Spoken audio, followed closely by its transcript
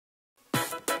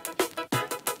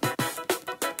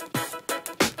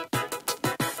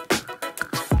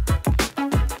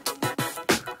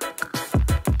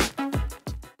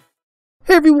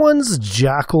everyone's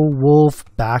Jackal Wolf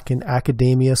back in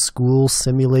Academia School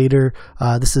Simulator.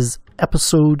 This is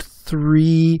episode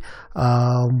 3.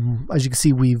 As you can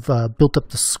see, we've built up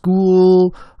the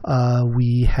school.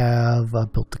 We have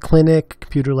built the clinic,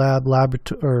 computer lab,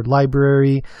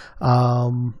 library.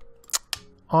 On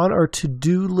our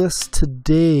to-do list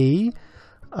today,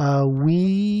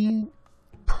 we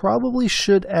probably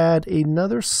should add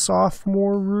another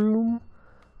sophomore room,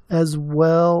 as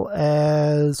well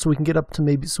as, so we can get up to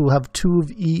maybe, so we'll have 2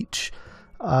 of each,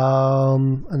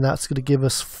 and that's going to give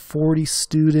us 40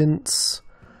 students.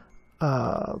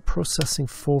 Processing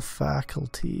full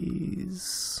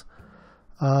faculties.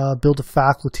 Build a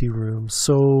faculty room.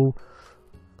 So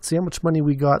let's see how much money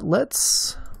we got.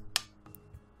 That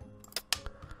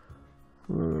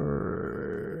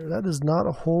is not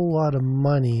a whole lot of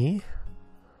money.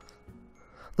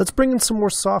 Let's bring in some more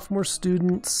sophomore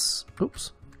students.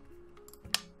 Oops.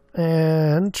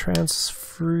 And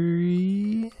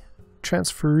transferee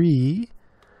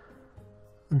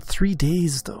in 3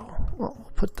 days though. Well,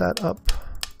 we'll put that up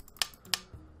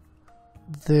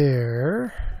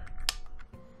there.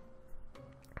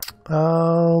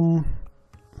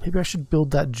 Maybe I should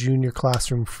build that junior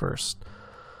classroom first.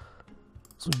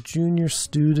 So junior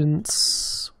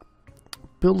students,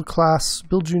 build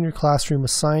junior classroom,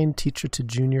 assign teacher to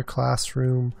junior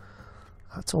classroom.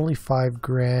 That's only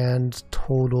 $5,000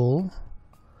 total.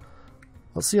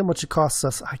 Let's see how much it costs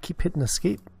us. I keep hitting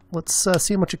escape. Let's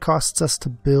see how much it costs us to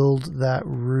build that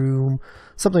room.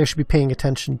 Something I should be paying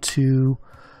attention to.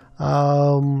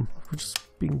 We're just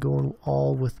been going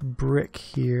all with brick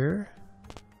here.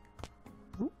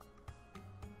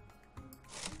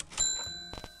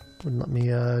 Wouldn't let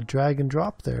me drag and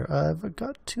drop there. I've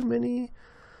got too many.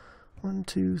 1,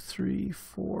 2, 3,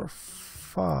 4,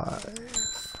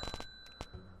 5.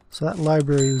 So that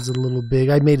library was a little big.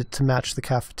 I made it to match the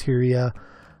cafeteria,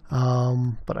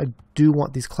 but I do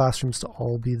want these classrooms to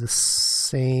all be the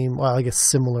same. Well, I guess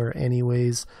similar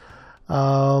anyways.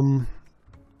 Okay,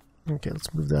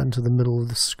 let's move that into the middle of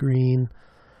the screen.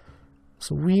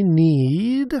 So we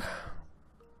need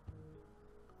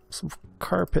some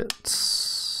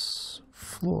carpets,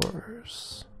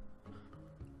 floors.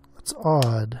 That's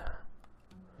odd.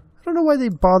 I don't know why they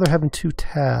bother having 2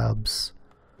 tabs.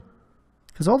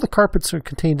 Because all the carpets are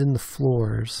contained in the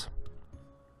floors.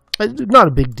 Not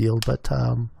a big deal, but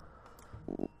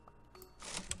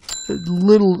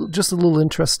just a little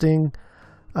interesting.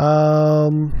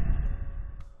 Oh,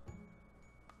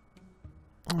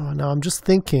 now I'm just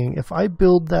thinking, if I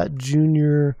build that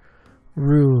junior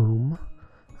room,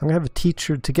 I'm gonna have a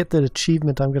teacher to get that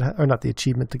achievement. Or not the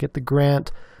achievement, to get the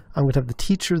grant. I'm gonna have the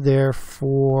teacher there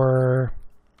for,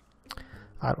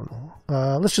 I don't know.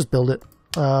 Let's just build it.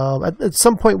 At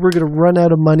some point we're going to run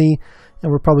out of money and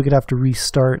we're probably going to have to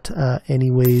restart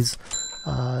anyways.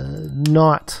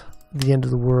 Not the end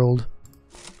of the world.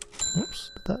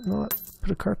 Oops, did that not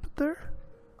put a carpet there?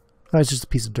 Oh, it's just a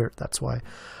piece of dirt, that's why.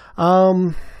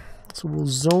 So we'll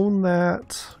zone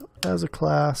that as a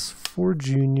class for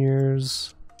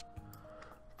juniors.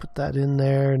 Put that in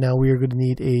there. Now we are going to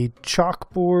need a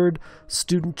chalkboard,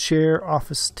 student chair,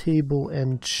 office table,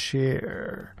 and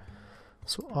chair.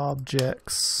 So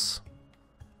objects,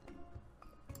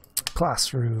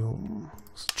 classroom,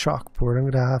 chalkboard. I'm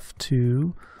going to have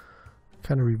to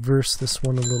kind of reverse this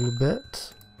one a little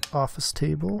bit. Office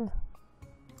table,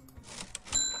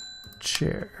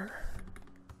 chair,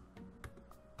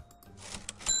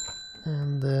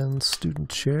 and then student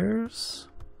chairs.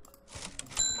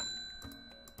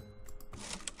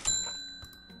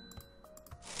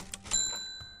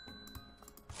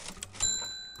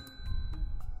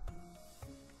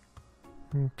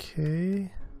 Okay.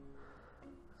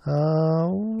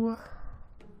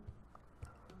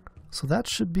 So that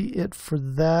should be it for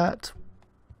that.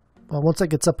 Once that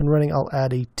gets up and running, I'll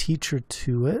add a teacher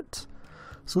to it.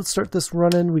 So let's start this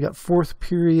running. We got 4th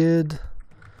period.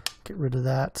 Get rid of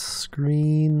that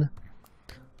screen.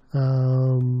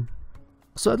 So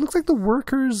it looks like the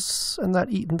workers and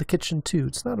that eat in the kitchen too.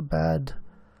 It's not a bad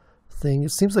thing.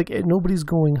 It seems like nobody's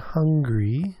going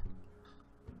hungry.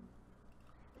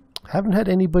 Haven't had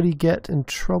anybody get in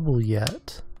trouble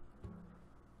yet.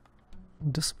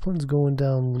 Discipline's going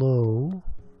down low.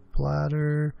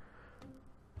 Bladder.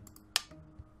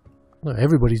 No,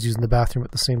 everybody's using the bathroom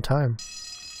at the same time.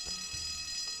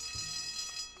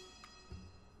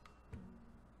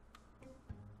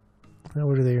 Now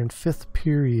what are they in 5th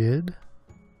period?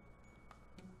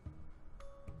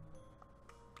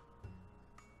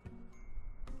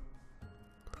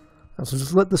 So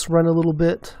just let this run a little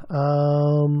bit.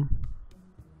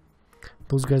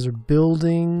 Those guys are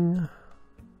building.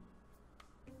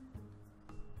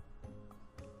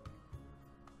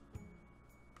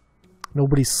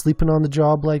 Nobody's sleeping on the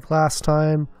job like last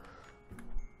time.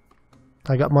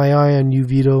 I got my eye on you,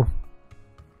 Vito.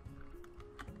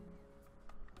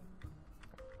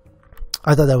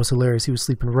 I thought that was hilarious. He was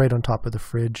sleeping right on top of the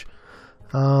fridge.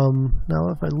 Now,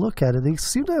 if I look at it, they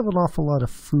seem to have an awful lot of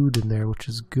food in there, which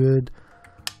is good.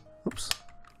 Oops.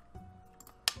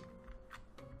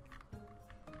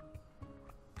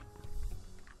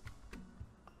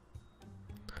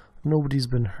 Nobody's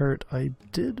been hurt. I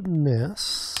did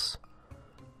miss.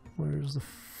 Where's the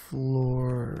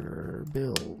floor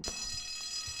build?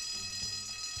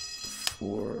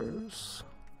 Floors.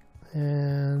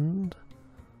 And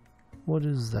what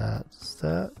is that? Is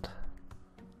that?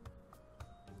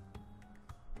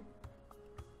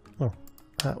 Oh,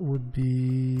 that would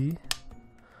be.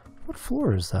 What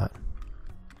floor is that?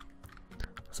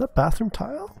 Is that bathroom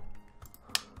tile?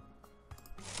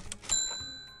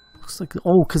 Like,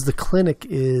 oh, because the clinic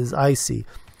is, I see.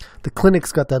 The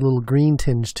clinic's got that little green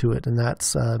tinge to it, and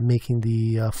that's making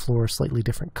the floor a slightly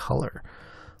different color.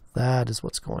 That is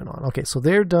what's going on. Okay, so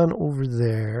they're done over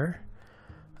there.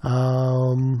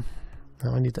 Now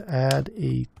I need to add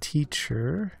a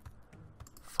teacher.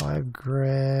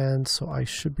 $5,000, so I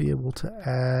should be able to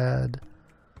add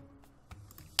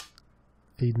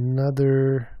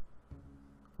another.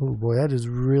 Oh boy, that is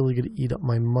really going to eat up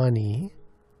my money.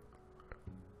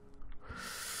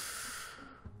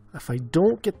 If I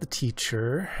don't get the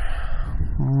teacher,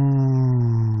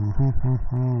 I'm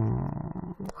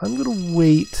going to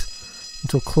wait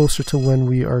until closer to when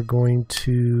we are going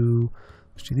to.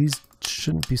 Actually, these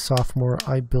shouldn't be sophomore.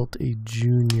 I built a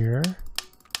junior.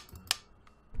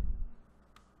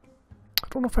 I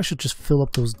don't know if I should just fill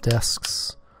up those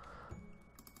desks.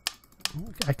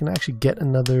 I can actually get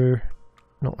another.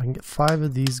 No, I can get 5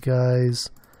 of these guys.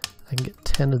 I can get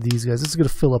 10 of these guys. This is going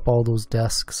to fill up all those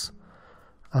desks.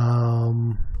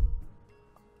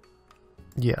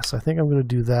 Yes, I think I'm going to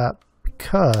do that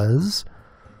because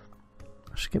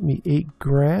it should get me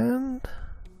 $8,000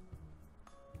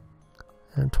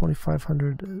 and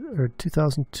 2,500 or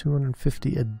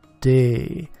 2,250 a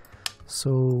day.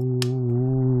 So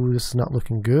this is not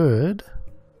looking good.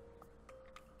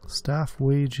 Staff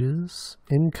wages,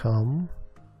 income.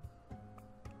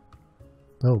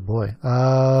 Oh boy.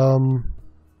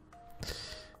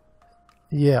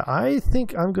 Yeah, I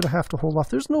think I'm going to have to hold off.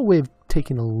 There's no way of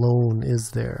taking a loan,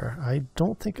 is there? I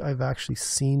don't think I've actually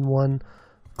seen one.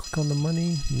 Click on the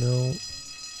money. No.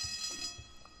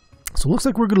 So it looks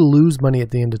like we're going to lose money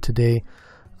at the end of today.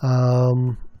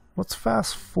 Let's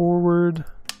fast forward.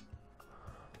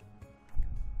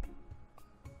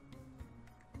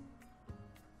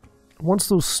 Once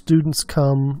those students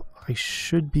come, I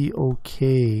should be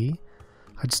okay.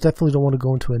 I just definitely don't want to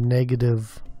go into a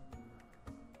negative.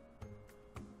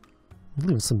 I'm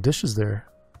leaving some dishes there.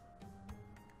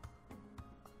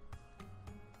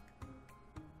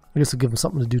 I guess I'll give them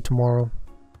something to do tomorrow.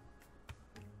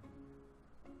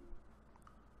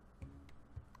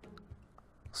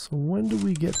 So when do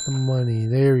we get the money?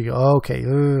 There we go. Okay.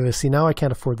 See, now I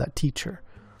can't afford that teacher.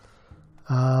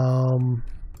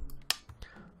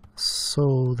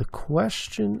 So the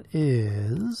question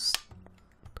is,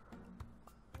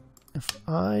 if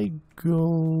I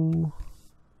go,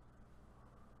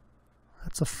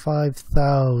 that's a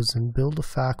 5,000, build a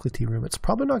faculty room. It's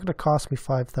probably not going to cost me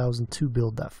 5,000 to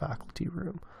build that faculty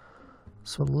room.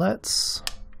 So let's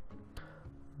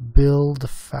build a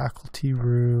faculty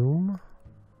room.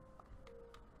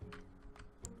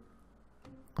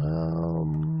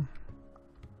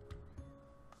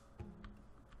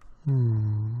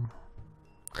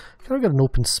 Kind of got an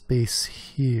open space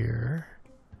here.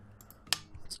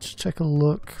 Let's just check a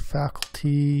look.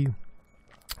 Faculty,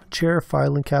 chair,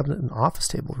 filing cabinet, and office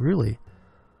table. Really?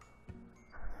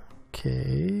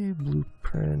 Okay,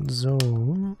 blueprint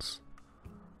zones.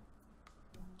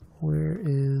 Where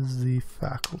is the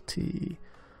faculty?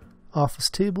 Office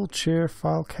table, chair,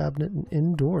 file cabinet, and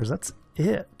indoors. That's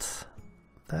it.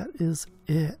 That is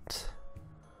it.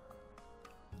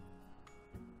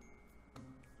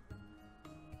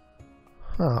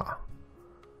 Huh.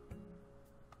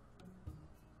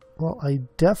 Well, I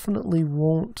definitely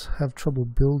won't have trouble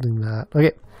building that.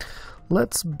 Okay,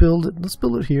 let's build it. Let's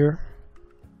build it here.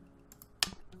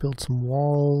 Build some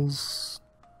walls.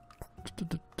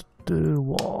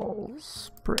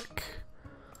 Walls. Brick.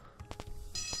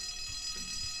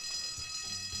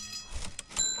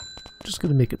 Just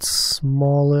gonna make it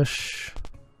smallish.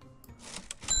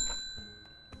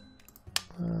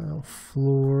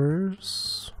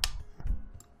 Floors.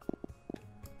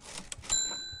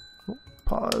 Oh,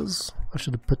 pause. I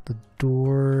should have put the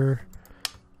door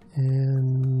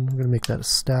in. I'm gonna make that a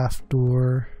staff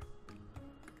door.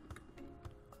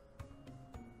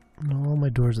 my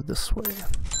doors are this way.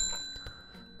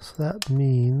 So that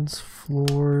means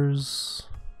floors,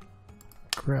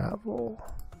 gravel.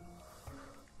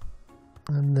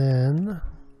 And then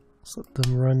let's let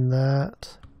them run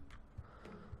that.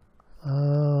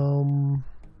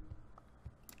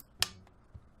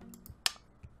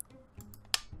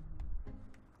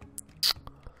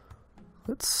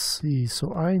 Let's see,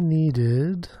 so I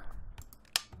needed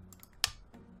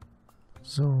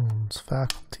zones,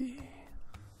 faculty.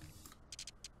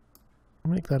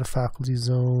 Make that a faculty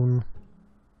zone.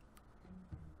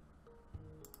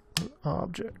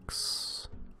 Objects.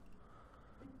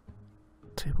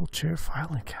 Table, chair,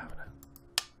 filing cabinet.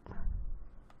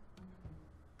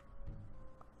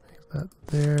 Make that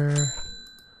there.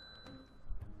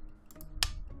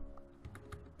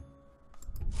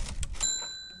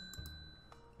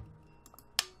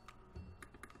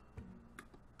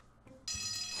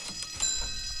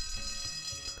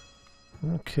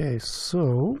 Okay,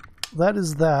 so that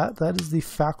is that. That is the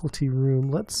faculty room.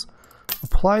 Let's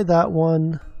apply that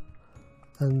one,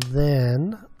 and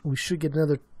then we should get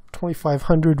another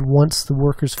 2,500 once the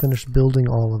workers finish building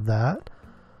all of that.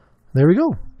 There we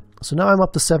go. So now I'm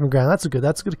up to $7,000. That's good.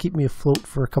 That's going to keep me afloat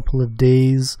for a couple of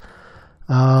days.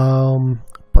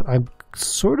 But I'm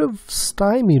sort of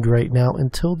stymied right now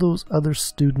until those other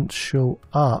students show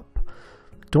up.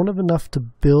 Don't have enough to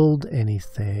build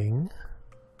anything.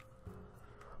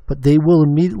 But they will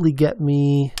immediately get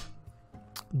me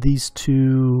these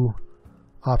two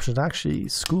options. Actually,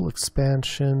 school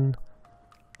expansion.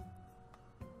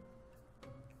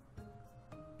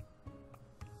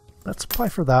 Let's apply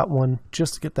for that one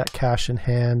just to get that cash in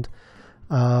hand.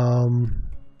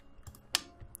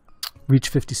 Reach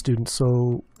 50 students.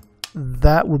 So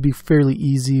that would be fairly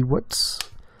easy.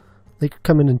 They could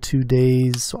come in 2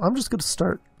 days. So I'm just going to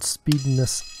start speeding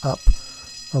this up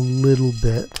a little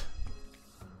bit.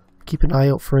 Keep an eye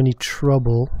out for any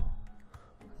trouble.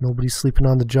 Nobody's sleeping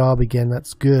on the job again.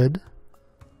 That's good.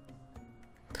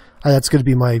 That's going to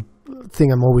be my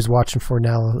thing I'm always watching for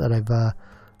now that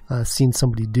I've seen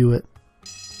somebody do it.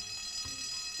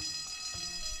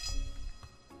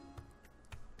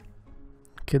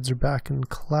 Kids are back in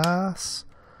class.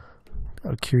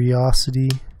 Out of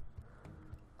curiosity.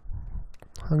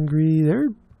 Hungry. Their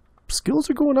skills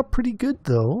are going up pretty good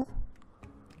though.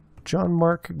 John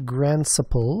Mark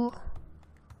Gransapple.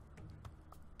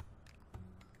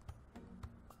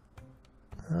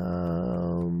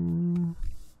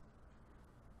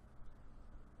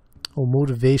 Oh,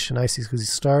 motivation. I see, because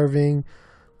he's starving,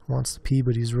 wants to pee,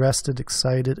 but he's rested,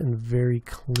 excited, and very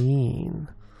clean.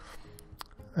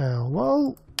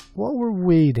 While we're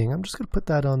waiting, I'm just going to put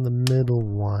that on the middle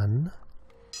one.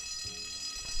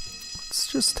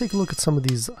 Let's just take a look at some of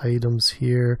these items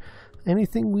here.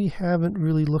 Anything we haven't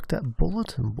really looked at?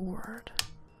 Bulletin board.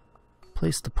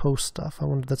 Place to post stuff. I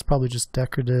wonder, that's probably just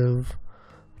decorative.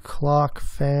 Clock,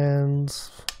 fans,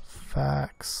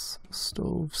 fax,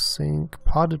 stove, sink,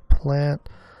 potted plant,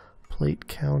 plate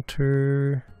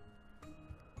counter.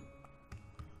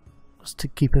 Just to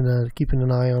keeping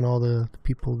an eye on all the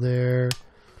people there.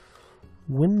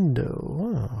 Window.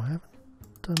 Oh, I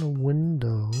haven't done a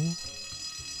window.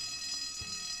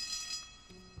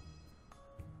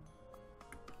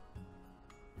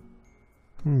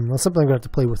 That's something I'm going to have to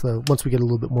play with once we get a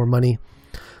little bit more money.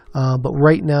 But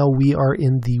right now we are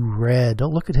in the red.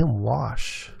 Don't look at him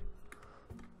wash.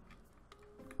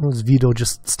 There's Vito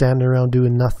just standing around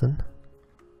doing nothing.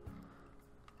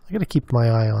 I got to keep my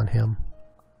eye on him.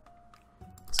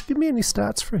 Does it give me any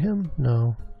stats for him?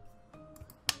 No.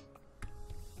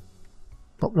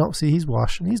 Oh, no, see, he's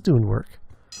washing. He's doing work.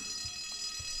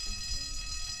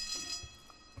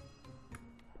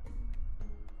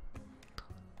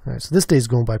 Alright, so this day's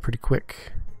going by pretty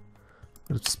quick.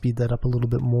 Let's speed that up a little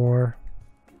bit more.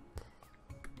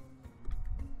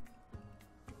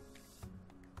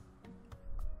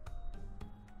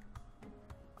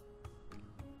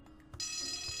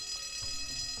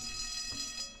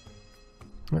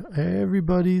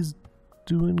 Everybody's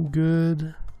doing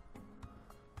good.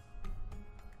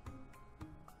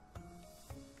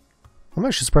 I'm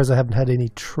actually surprised I haven't had any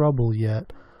trouble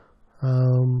yet.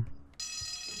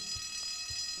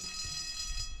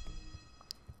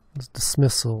 It's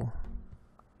dismissal.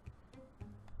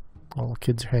 All the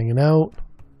kids are hanging out.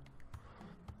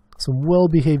 Some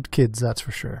well-behaved kids, that's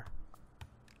for sure.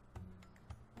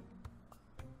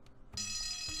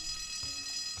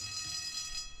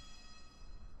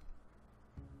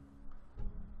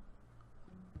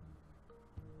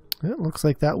 It looks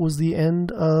like that was the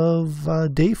end of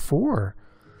day 4.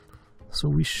 So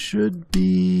we should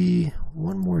be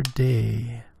one more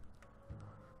day.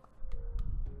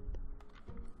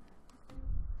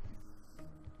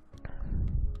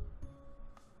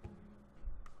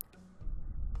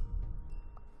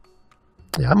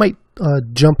 yeah, I might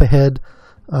jump ahead.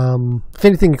 If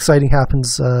anything exciting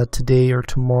happens today or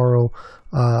tomorrow,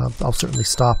 I'll certainly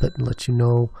stop it and let you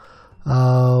know.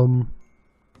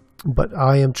 But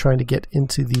I am trying to get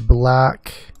into the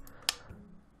black.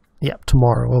 Yeah,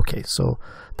 tomorrow. Okay, so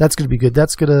that's going to be good.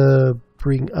 That's going to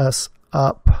bring us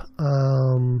up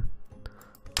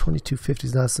 2250.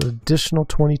 That's an additional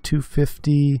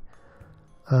 2250.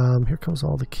 Here comes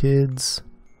all the kids.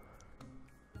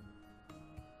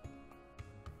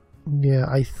 Yeah,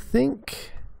 I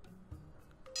think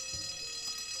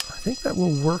that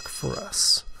will work for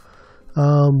us.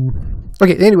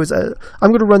 Okay, anyways, I'm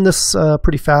going to run this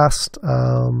pretty fast.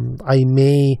 I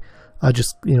may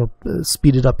just,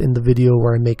 speed it up in the video,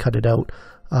 or I may cut it out.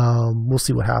 We'll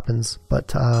see what happens.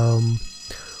 But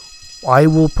I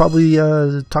will probably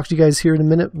talk to you guys here in a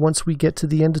minute once we get to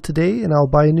the end of today, and I'll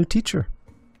buy a new teacher.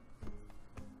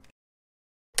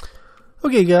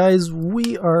 Okay guys,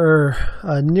 we are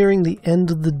nearing the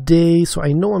end of the day, so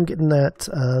I know I'm getting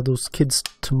those kids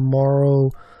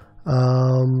tomorrow.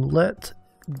 Let's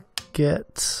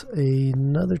get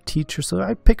another teacher. So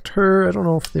I picked her. I don't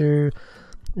know if there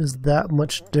is that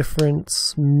much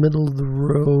difference. Middle of the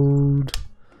road.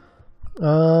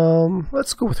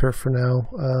 Let's go with her for now.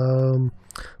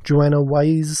 Joanna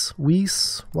Weiss,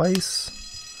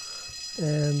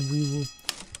 and we will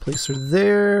place her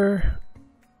there.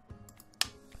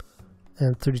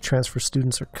 And 30 transferee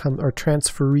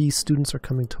students are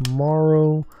coming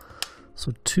tomorrow.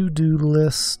 So to-do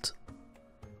list.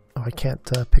 Oh, I can't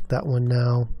pick that one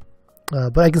now,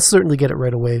 but I can certainly get it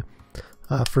right away,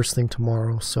 first thing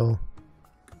tomorrow. So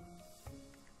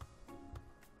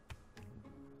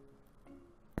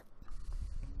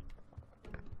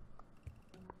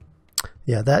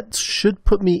yeah, that should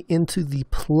put me into the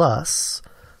plus,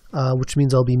 which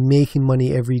means I'll be making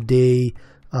money every day.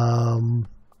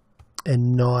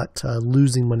 And not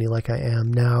losing money like I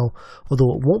am now,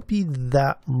 although it won't be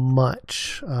that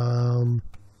much. So I'm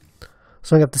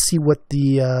going to have to see what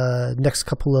the next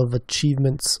couple of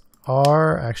achievements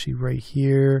are. Actually, right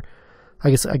here, I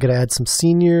guess I got to add some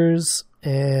seniors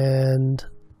and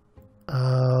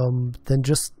then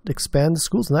just expand the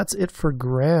schools, and that's it for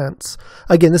grants.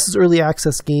 Again, this is early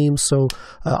access games, so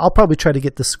I'll probably try to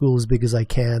get the school as big as I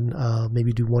can.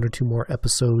 Maybe do 1 or 2 more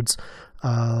episodes,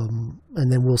 and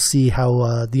then we'll see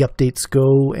how the updates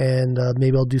go, and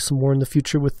maybe I'll do some more in the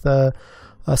future with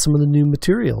some of the new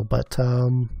material. But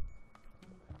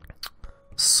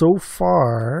so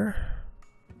far,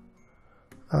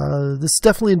 this is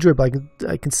definitely enjoyable.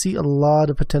 I can see a lot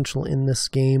of potential in this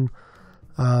game.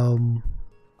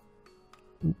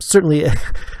 Certainly, I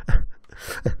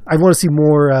want to see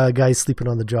more guys sleeping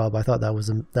on the job. I thought that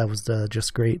was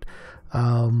just great.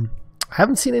 I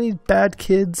haven't seen any bad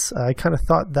kids. I kind of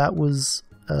thought that was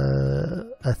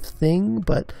a thing,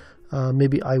 but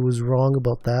maybe I was wrong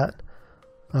about that.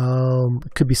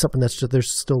 It could be something that's just they're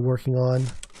still working on.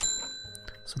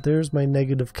 So there's my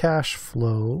negative cash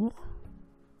flow.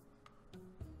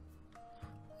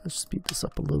 Let's speed this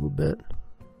up a little bit.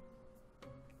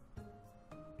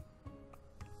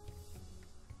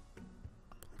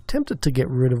 Tempted to get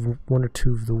rid of 1 or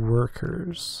 2 of the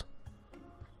workers.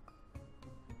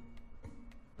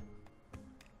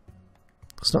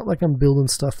 It's not like I'm building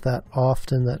stuff that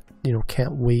often that,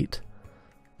 can't wait.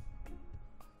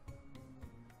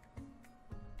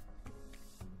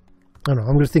 I don't know.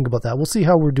 I'm going to think about that. We'll see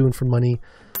how we're doing for money.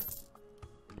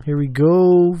 Here we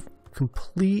go.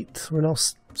 Complete. We're now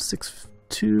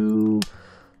 6-2.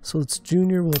 So it's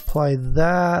junior. We'll apply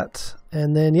that.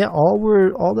 And then, yeah,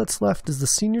 all that's left is the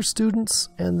senior students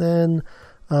and then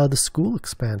the school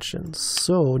expansions.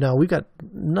 So now we got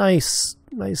nice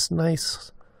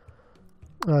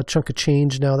chunk of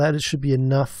change now. That should be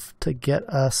enough to get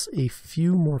us a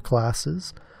few more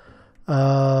classes.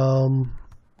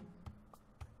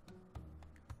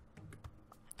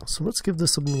 So let's give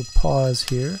this a little pause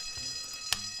here.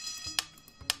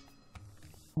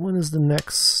 When is the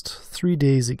next 3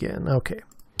 days again? Okay.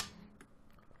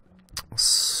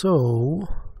 So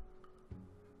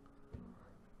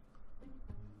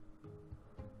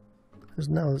there's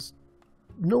no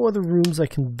other rooms I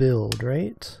can build,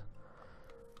 right?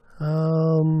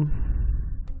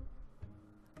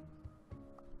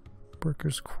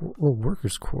 Workers'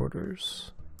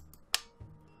 quarters.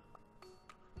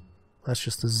 That's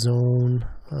just a zone.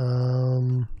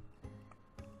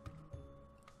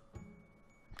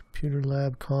 Computer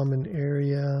lab, common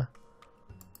area.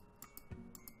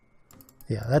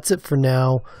 Yeah, that's it for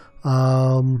now.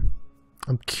 I'm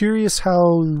curious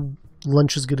how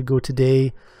lunch is going to go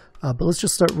today, but let's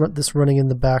just start this running in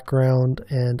the background,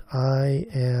 and I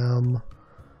am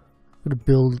going to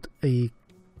build a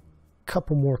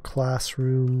couple more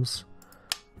classrooms.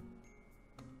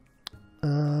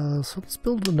 So let's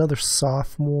build another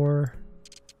sophomore.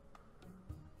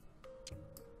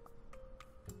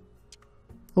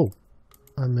 Oh,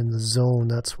 I'm in the zone,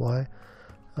 that's why.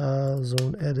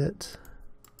 Zone edit.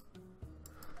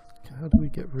 Okay, how do we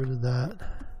get rid of that?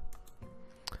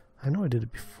 I know I did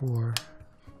it before.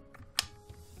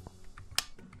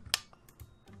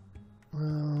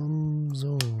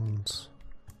 Zones.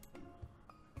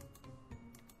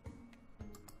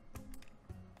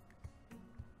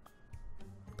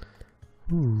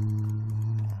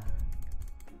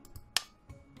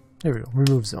 There we go,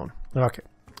 remove zone. Okay.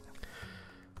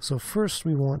 So first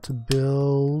we want to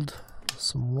build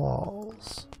some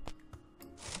walls.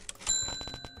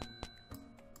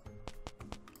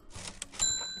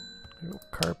 There we go,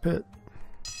 carpet.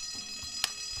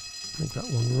 Make that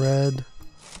one red.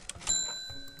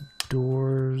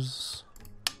 Doors.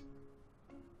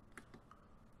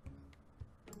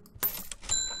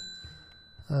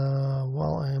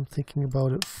 While I am thinking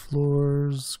about it,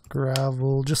 floors,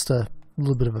 gravel, just a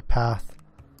little bit of a path.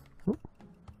 Oop.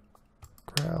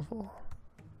 Gravel.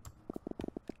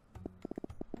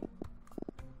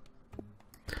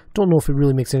 Don't know if it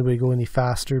really makes anybody go any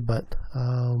faster, but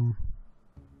and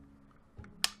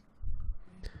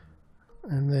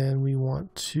then we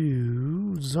want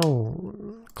to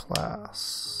zone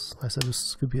class. I said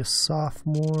this could be a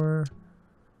sophomore.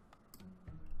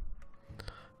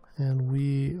 And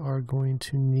we are going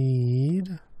to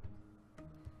need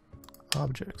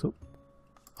objects. Oh,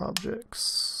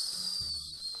 objects.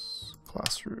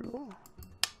 Classroom.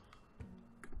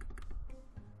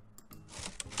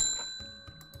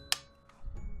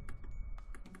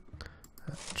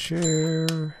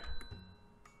 Chair.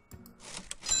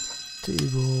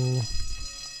 Table.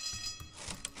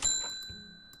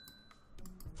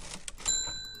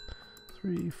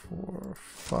 Three, four,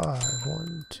 five.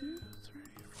 1, 2, 3,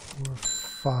 4,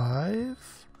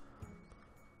 5.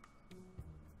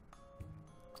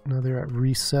 Now they're at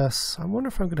recess. I wonder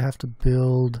if I'm going to have to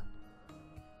build.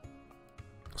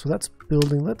 So that's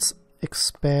building. Let's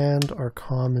expand our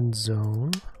common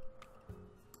zone.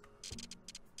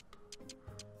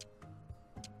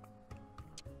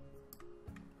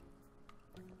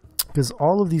 Because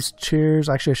all of these chairs,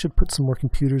 actually I should put some more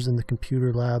computers in the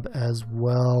computer lab as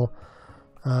well.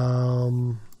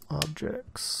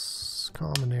 Objects,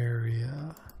 common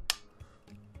area.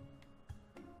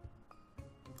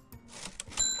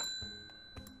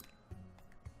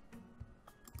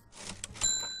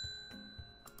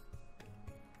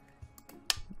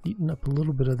 Eating up a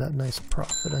little bit of that nice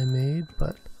profit I made,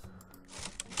 but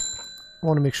I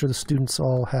want to make sure the students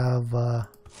all have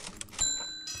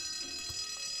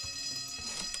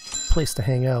place to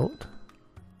hang out.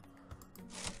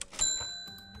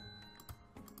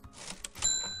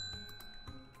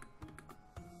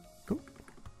 Oop.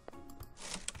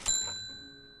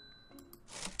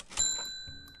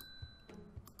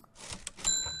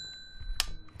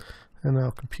 And now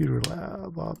computer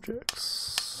lab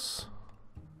objects.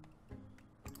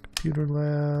 Computer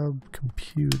lab,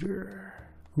 computer.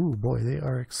 Ooh boy, they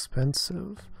are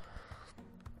expensive.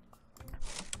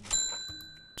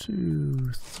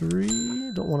 2, 3.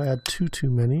 Don't want to add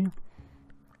too many.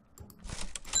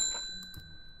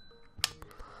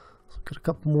 So get a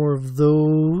couple more of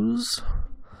those.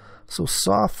 So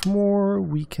sophomore,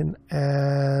 we can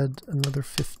add another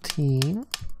 15.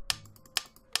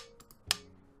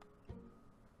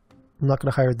 I'm not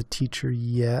going to hire the teacher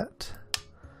yet,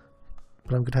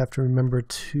 but I'm going to have to remember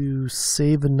to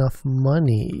save enough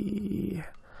money.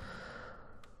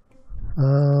 I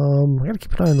gotta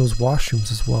keep an eye on those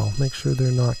washrooms as well. Make sure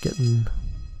they're not getting.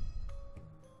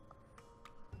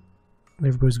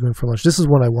 Everybody's going for lunch. This is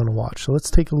what I want to watch. So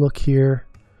let's take a look here.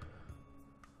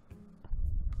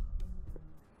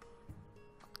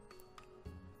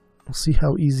 We'll see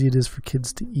how easy it is for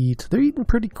kids to eat. They're eating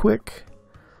pretty quick.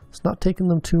 It's not taking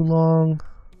them too long.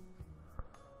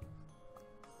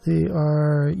 They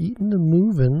are eating and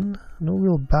moving. No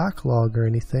real backlog or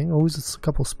anything. Always a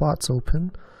couple spots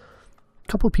open.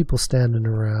 Couple people standing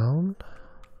around.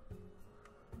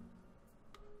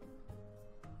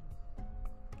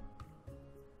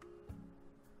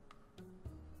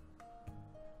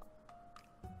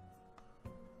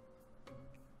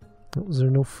 Was there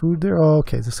no food there? Oh,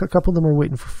 okay. There's a couple of them are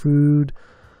waiting for food.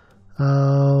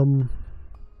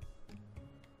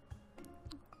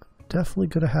 Definitely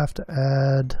gonna have to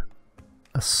add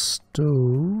a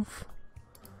stove.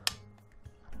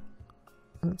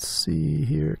 Let's see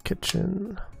here,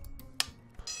 kitchen.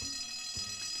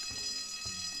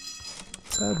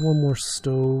 Let's add one more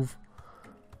stove.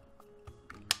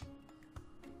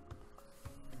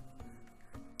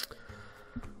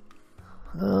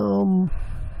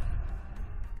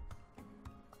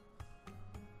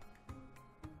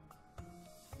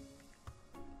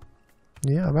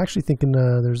 Yeah, I'm actually thinking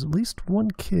there's at least one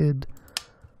kid.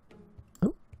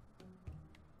 Oh,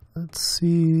 let's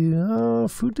see.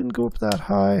 Food didn't go up that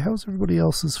high. How's everybody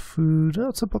else's food? Oh,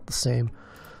 it's about the same.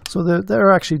 So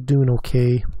they're actually doing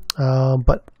okay.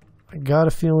 But I got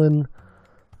a feeling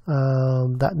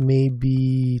that may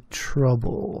be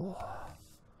trouble.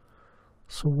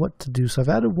 So what to do? So I've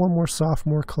added one more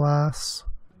sophomore class.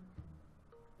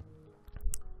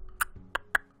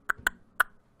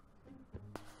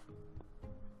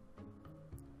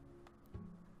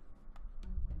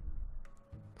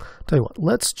 Tell you what,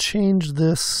 let's change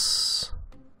this.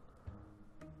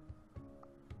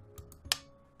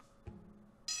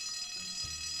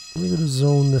 We're going to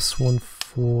zone this one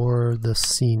for the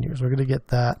seniors. We're going to get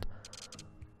that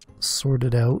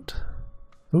sorted out.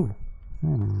 Ooh.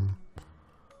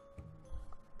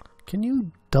 Can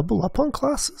you double up on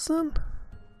classes then?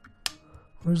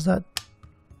 Where's that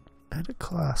edit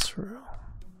classroom?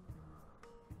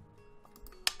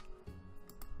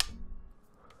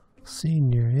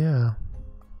 Senior, yeah.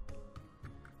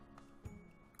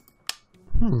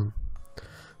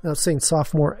 Now it's saying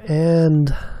sophomore,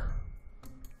 and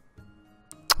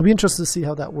I'll be interested to see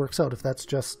how that works out. If that's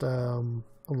just a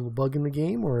little bug in the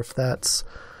game, or if that's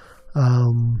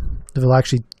if it'll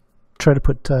actually try to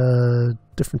put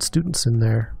different students in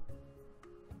there.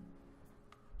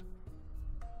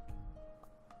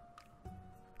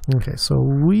 Okay, so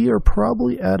we are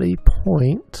probably at a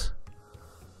point.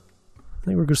 I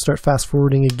think we're going to start fast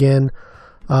forwarding again.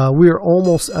 We are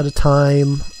almost out of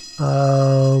time.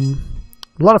 A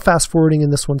lot of fast forwarding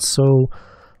in this one, so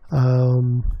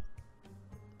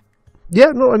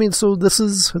yeah, no, I mean, so this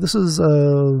is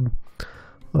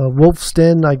Wolf's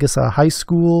Den, I guess, a high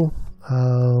school.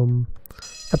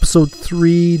 Episode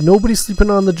 3. Nobody's sleeping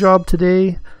on the job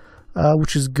today,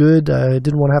 which is good. I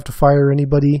didn't want to have to fire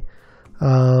anybody.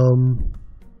 I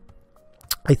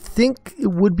think it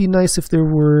would be nice if there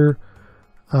were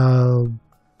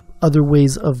other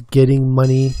ways of getting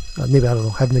money. Maybe, I don't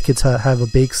know, having the kids have a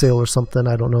bake sale or something.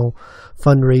 I don't know,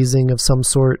 fundraising of some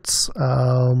sorts.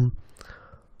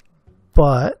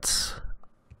 But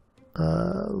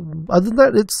other than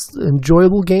that, it's an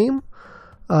enjoyable game.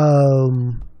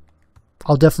 I'll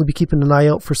definitely be keeping an eye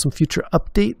out for some future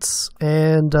updates.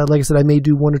 And like I said, I may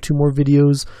do 1 or 2 more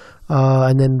videos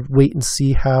and then wait and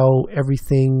see how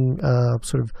everything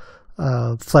sort of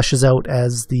fleshes out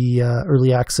as the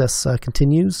early access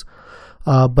continues.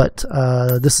 But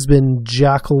this has been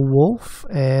Jackal Wolf,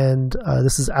 and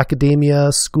this is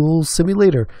Academia School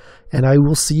Simulator. And I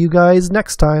will see you guys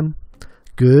next time.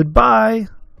 Goodbye.